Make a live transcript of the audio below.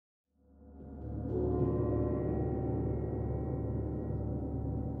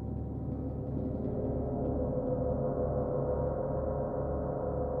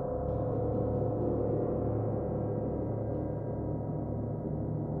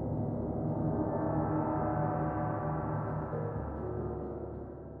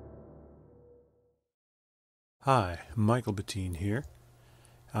Hi, Michael Bettine here.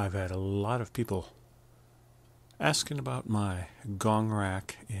 I've had a lot of people asking about my gong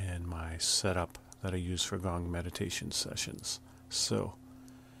rack and my setup that I use for Gong Meditation Sessions. So,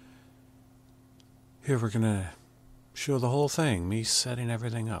 here we're going to show the whole thing, me setting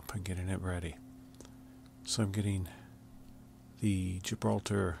everything up and getting it ready. So I'm getting the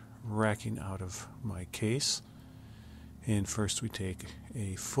Gibraltar racking out of my case. And first we take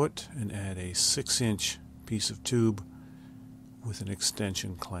a foot and add a 6-inch piece of tube with an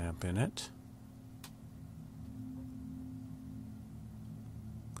extension clamp in it.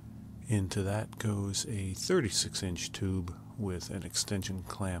 Into that goes a 36-inch tube with an extension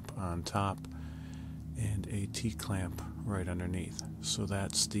clamp on top and a T-clamp right underneath. So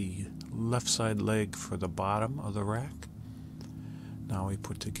that's the left side leg for the bottom of the rack. Now we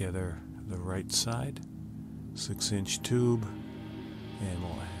put together the right side, 6-inch tube, and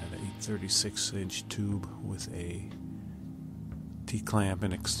we'll add a 36-inch tube with a T-clamp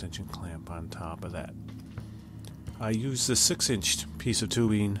and extension clamp on top of that. I use the 6-inch piece of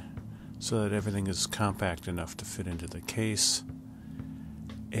tubing so that everything is compact enough to fit into the case,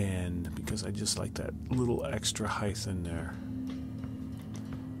 and because I just like that little extra height in there.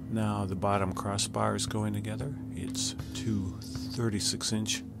 Now the bottom crossbar is going together. It's two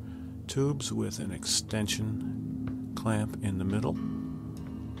 36-inch tubes with an extension clamp in the middle.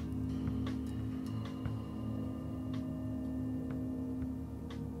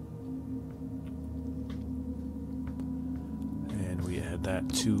 And we add that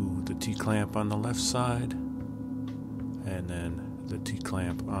to the T-clamp on the left side, and then the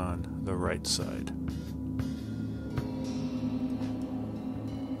T-clamp on the right side.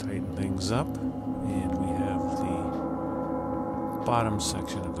 Tighten things up, and we have the bottom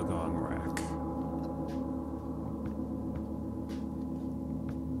section of the gong rack.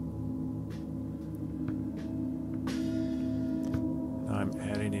 Now I'm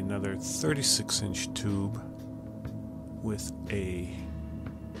adding another 36-inch tube with a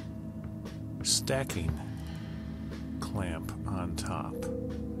stacking clamp on top.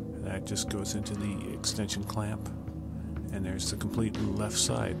 That just goes into the extension clamp, and there's the complete left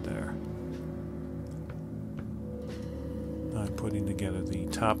side there. I'm putting together the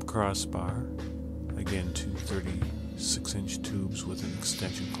top crossbar, again two 36-inch tubes with an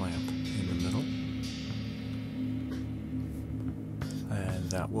extension clamp in the middle, and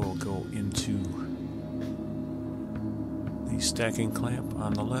that will go into the stacking clamp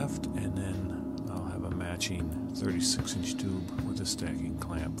on the left, and then I'll have a matching 36-inch tube with a stacking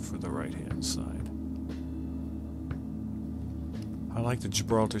clamp for the right hand side. I like the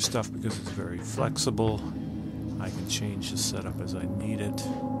Gibraltar stuff because it's very flexible. I can change the setup as I need it,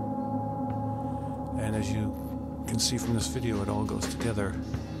 and as you can see from this video, it all goes together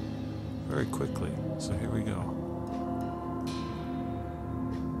very quickly. So here we go.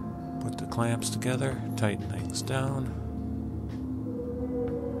 Put the clamps together, tighten things down,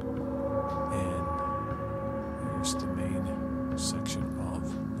 and here's the main section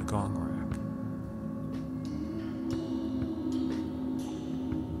of the gong rack.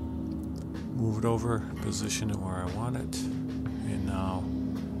 Move it over, position it where I want it, and now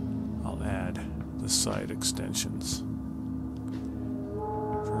I'll add the side extensions.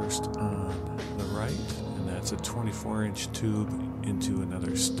 First on the right, and that's a 24-inch tube into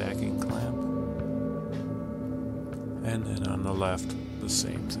another stacking clamp. And then on the left, the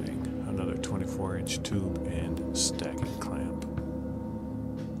same thing, another 24-inch tube and stacking clamp.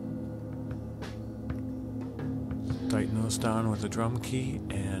 Tighten those down with the drum key,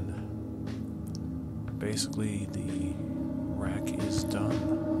 and basically the rack is done.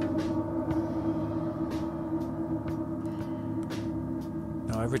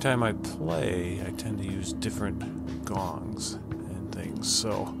 Now every time I play, I tend to use different gongs and things,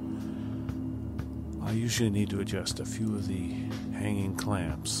 so I usually need to adjust a few of the hanging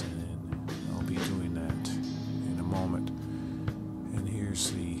clamps, and I'll be doing that in a moment. And here's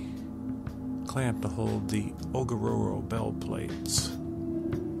the clamp to hold the Ogororo bell plates.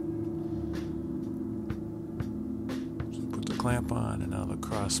 Clamp on, and now the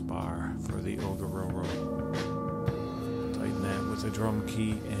crossbar for the Ogororo. Tighten that with the drum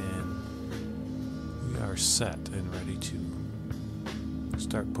key, and we are set and ready to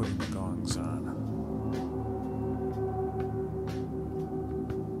start putting the gongs on.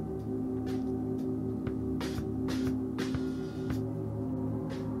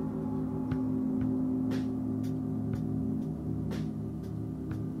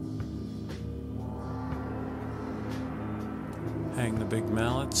 Hang the big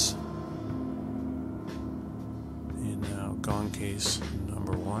mallets in now gong case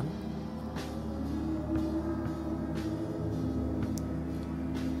number 1.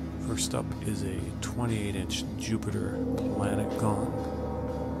 First up is a 28-inch Jupiter Planet Gong.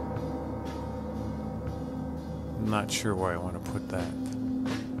 I'm not sure where I want to put that,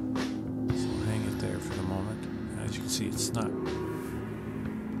 so I'll hang it there for the moment. As you can see, it's not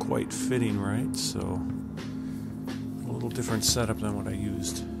quite fitting right, so a little different setup than what I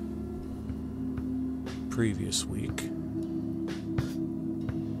used previous week.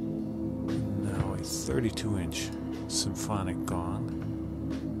 Now a 32-inch symphonic gong,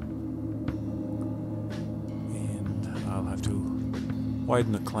 and I'll have to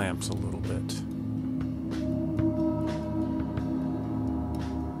widen the clamps a little bit.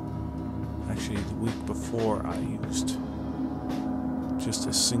 Actually, the week before I used just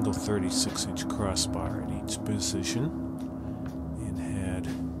a single 36-inch crossbar in each position and had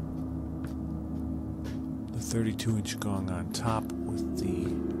the 32-inch gong on top with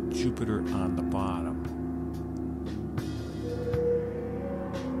the Jupiter on the bottom.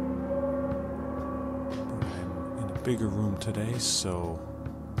 But I'm in a bigger room today, so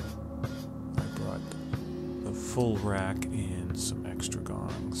I brought the full rack and some extra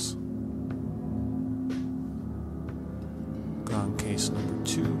gongs. Gong case number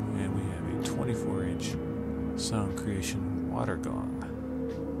 2, and we have a 24-inch Sound Creation water gong.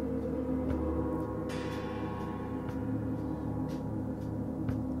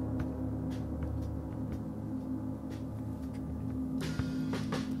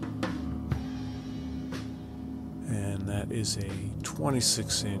 And that is a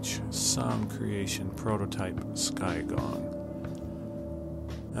 26-inch Sound Creation prototype sky gong.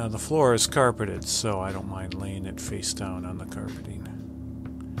 Now the floor is carpeted, so I don't mind laying it face down on the carpeting.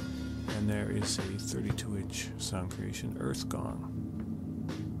 And there is a 32-inch Sound Creation earth gong.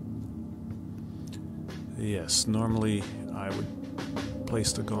 Yes, normally I would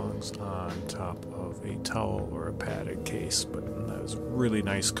place the gongs on top of a towel or a padded case, but that was really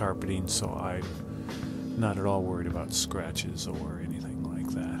nice carpeting, so I'm not at all worried about scratches or anything like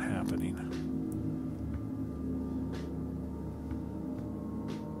that happening.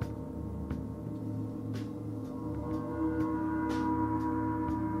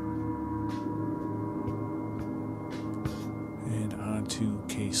 To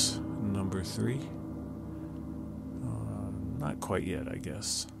case number 3. Not quite yet, I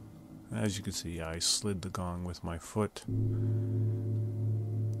guess. As you can see, I slid the gong with my foot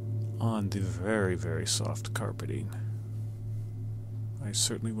on the very, very soft carpeting. I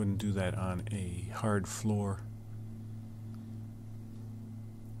certainly wouldn't do that on a hard floor.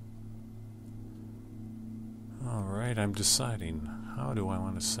 Alright, I'm deciding, how do I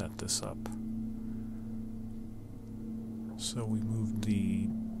want to set this up? So we moved the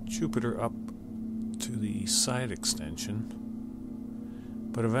Jupiter up to the side extension,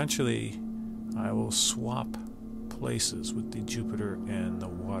 but eventually I will swap places with the Jupiter and the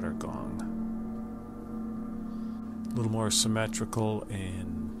water gong. A little more symmetrical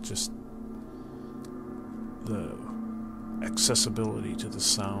and just the accessibility to the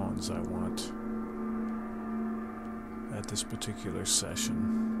sounds I want at this particular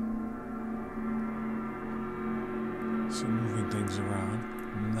session. So moving things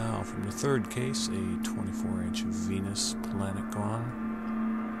around. Now from the third case, a 24-inch Venus Planet Gong.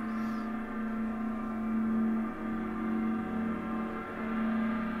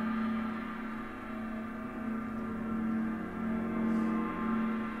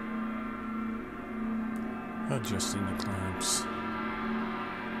 Adjusting the clamps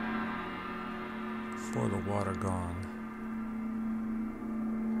for the water gong.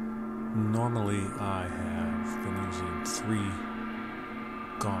 Normally I have been using 3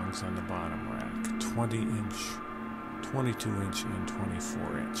 gongs on the bottom rack, 20-inch, 22-inch, and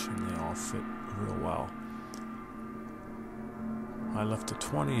 24-inch, and they all fit real well. I left the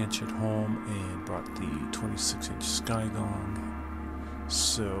 20-inch at home and brought the 26-inch sky gong,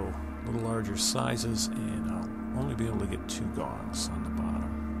 so a little larger sizes, and I'll only be able to get 2 gongs on the bottom.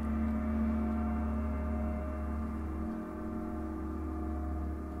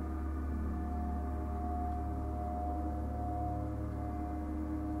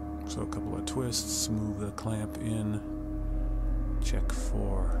 So a couple of twists, move the clamp in, check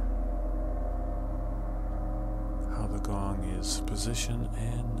for how the gong is positioned,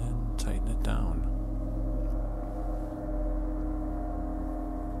 and then tighten it down.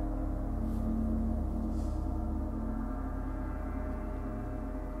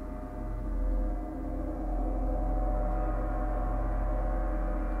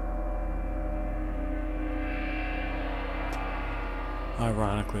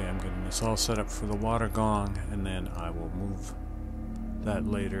 Ironically, I'm getting this all set up for the water gong, and then I will move that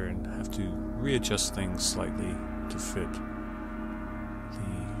later and have to readjust things slightly to fit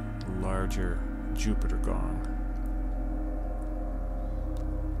the larger Jupiter gong.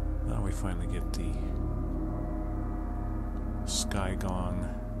 Now we finally get the sky gong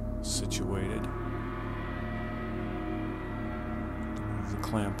situated. Move the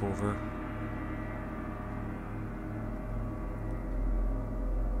clamp over.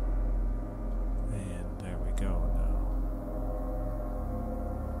 And there we go now.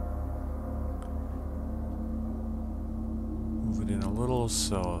 Move it in a little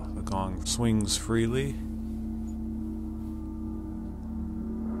so the gong swings freely.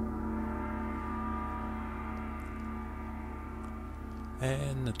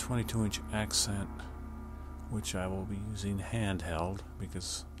 And the 22-inch accent, which I will be using handheld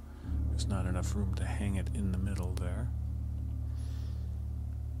because there's not enough room to hang it in the middle there.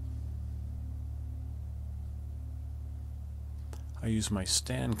 I use my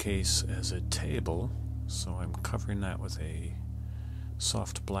stand case as a table, so I'm covering that with a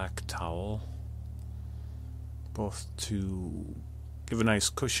soft black towel, both to give a nice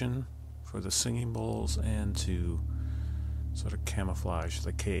cushion for the singing bowls and to sort of camouflage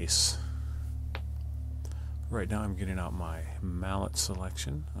the case. Right now I'm getting out my mallet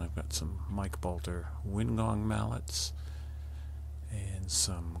selection. I've got some Mike Bolter wind gong mallets and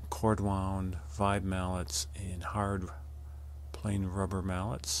some cord wound vibe mallets and hard plain rubber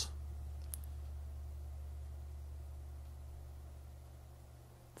mallets.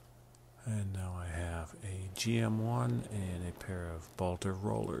 And now I have a GM1 and a pair of Bolter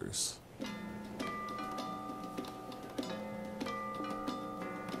rollers.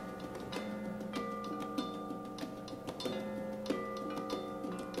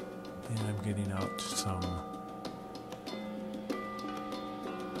 And I'm getting out some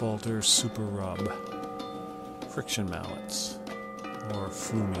Bolter Super Rub friction mallets, or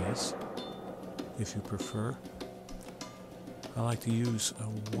Flumies if you prefer. I like to use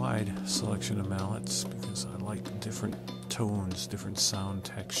a wide selection of mallets because I like different tones, different sound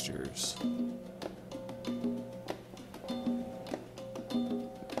textures.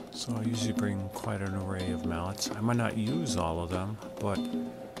 So I usually bring quite an array of mallets. I might not use all of them, but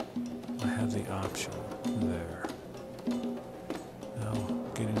I have the option there. Now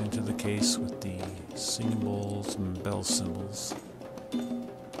getting into the case with the singing bowls and bell cymbals.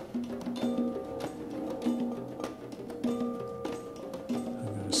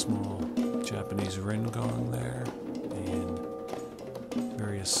 Small Japanese rin gong there, and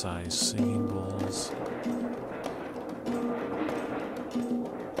various size singing bowls.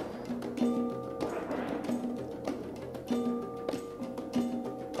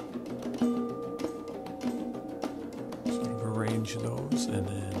 Sort of arrange those, and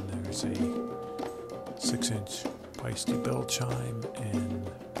then there's a 6-inch Peisty bell chime and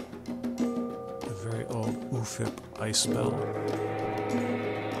a very old UFIP ice bell.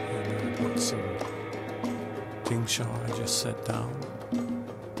 Some King Shaw I just set down,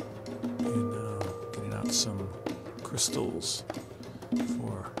 and getting out some crystals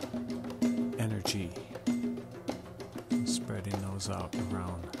for energy and spreading those out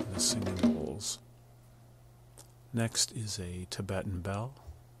around the singing bowls. Next is a Tibetan bell,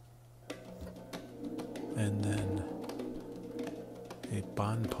 and then a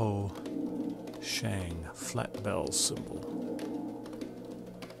Banpo Shang flat bell cymbal.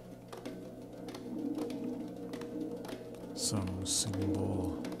 Some singing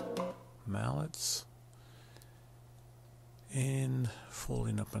bowl mallets, and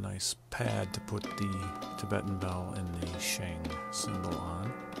folding up a nice pad to put the Tibetan bell and the Shang cymbal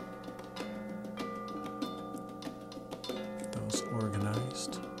on. Get those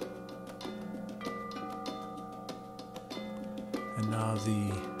organized. And now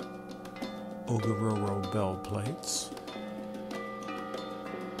the Ogororo bell plates.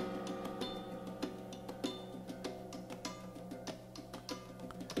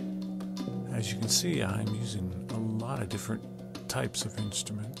 As you can see, I'm using a lot of different types of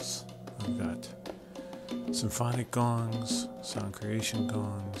instruments. I've got symphonic gongs, sound creation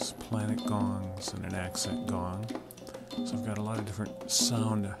gongs, planet gongs, and an accent gong. So I've got a lot of different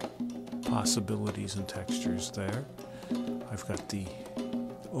sound possibilities and textures there. I've got the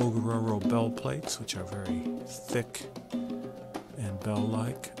Ogororo bell plates, which are very thick and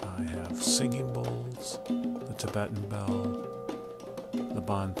bell-like. I have singing bowls, the Tibetan bell, the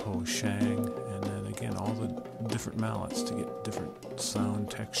Banpo Shang, and then again all the different mallets to get different sound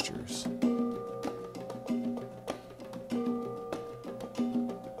textures.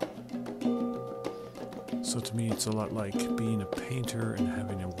 So to me it's a lot like being a painter and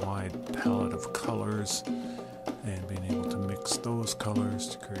having a wide palette of colors and being able to mix those colors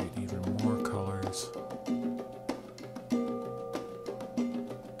to create even more colors.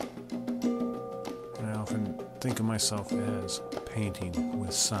 think of myself as painting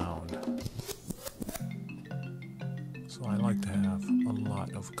with sound. So I like to have a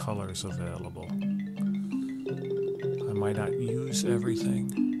lot of colors available. I might not use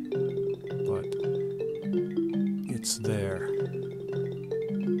everything, but it's there.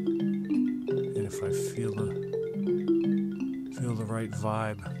 And if I feel the right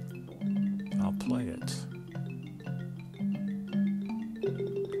vibe, I'll play it.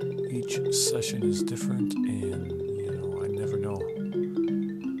 Each session is different, and I never know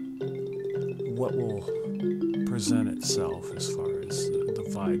what will present itself as far as the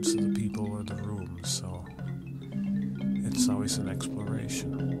vibes of the people or the room, so it's always an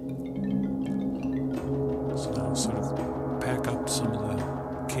exploration. So now I'll sort of pack up some of the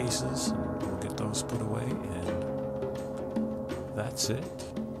cases and we'll get those put away, and that's it.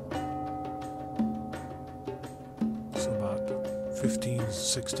 So about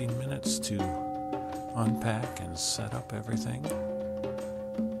 15-16 minutes to unpack and set up everything,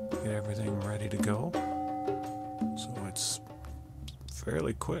 get everything ready to go. So it's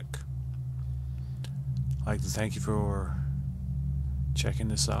fairly quick. I'd like to thank you for checking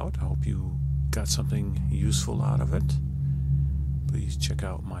this out. I hope you got something useful out of it. Please check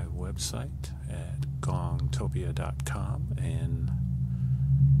out my website at gongtopia.com, and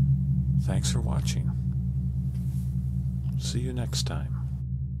thanks for watching. See you next time.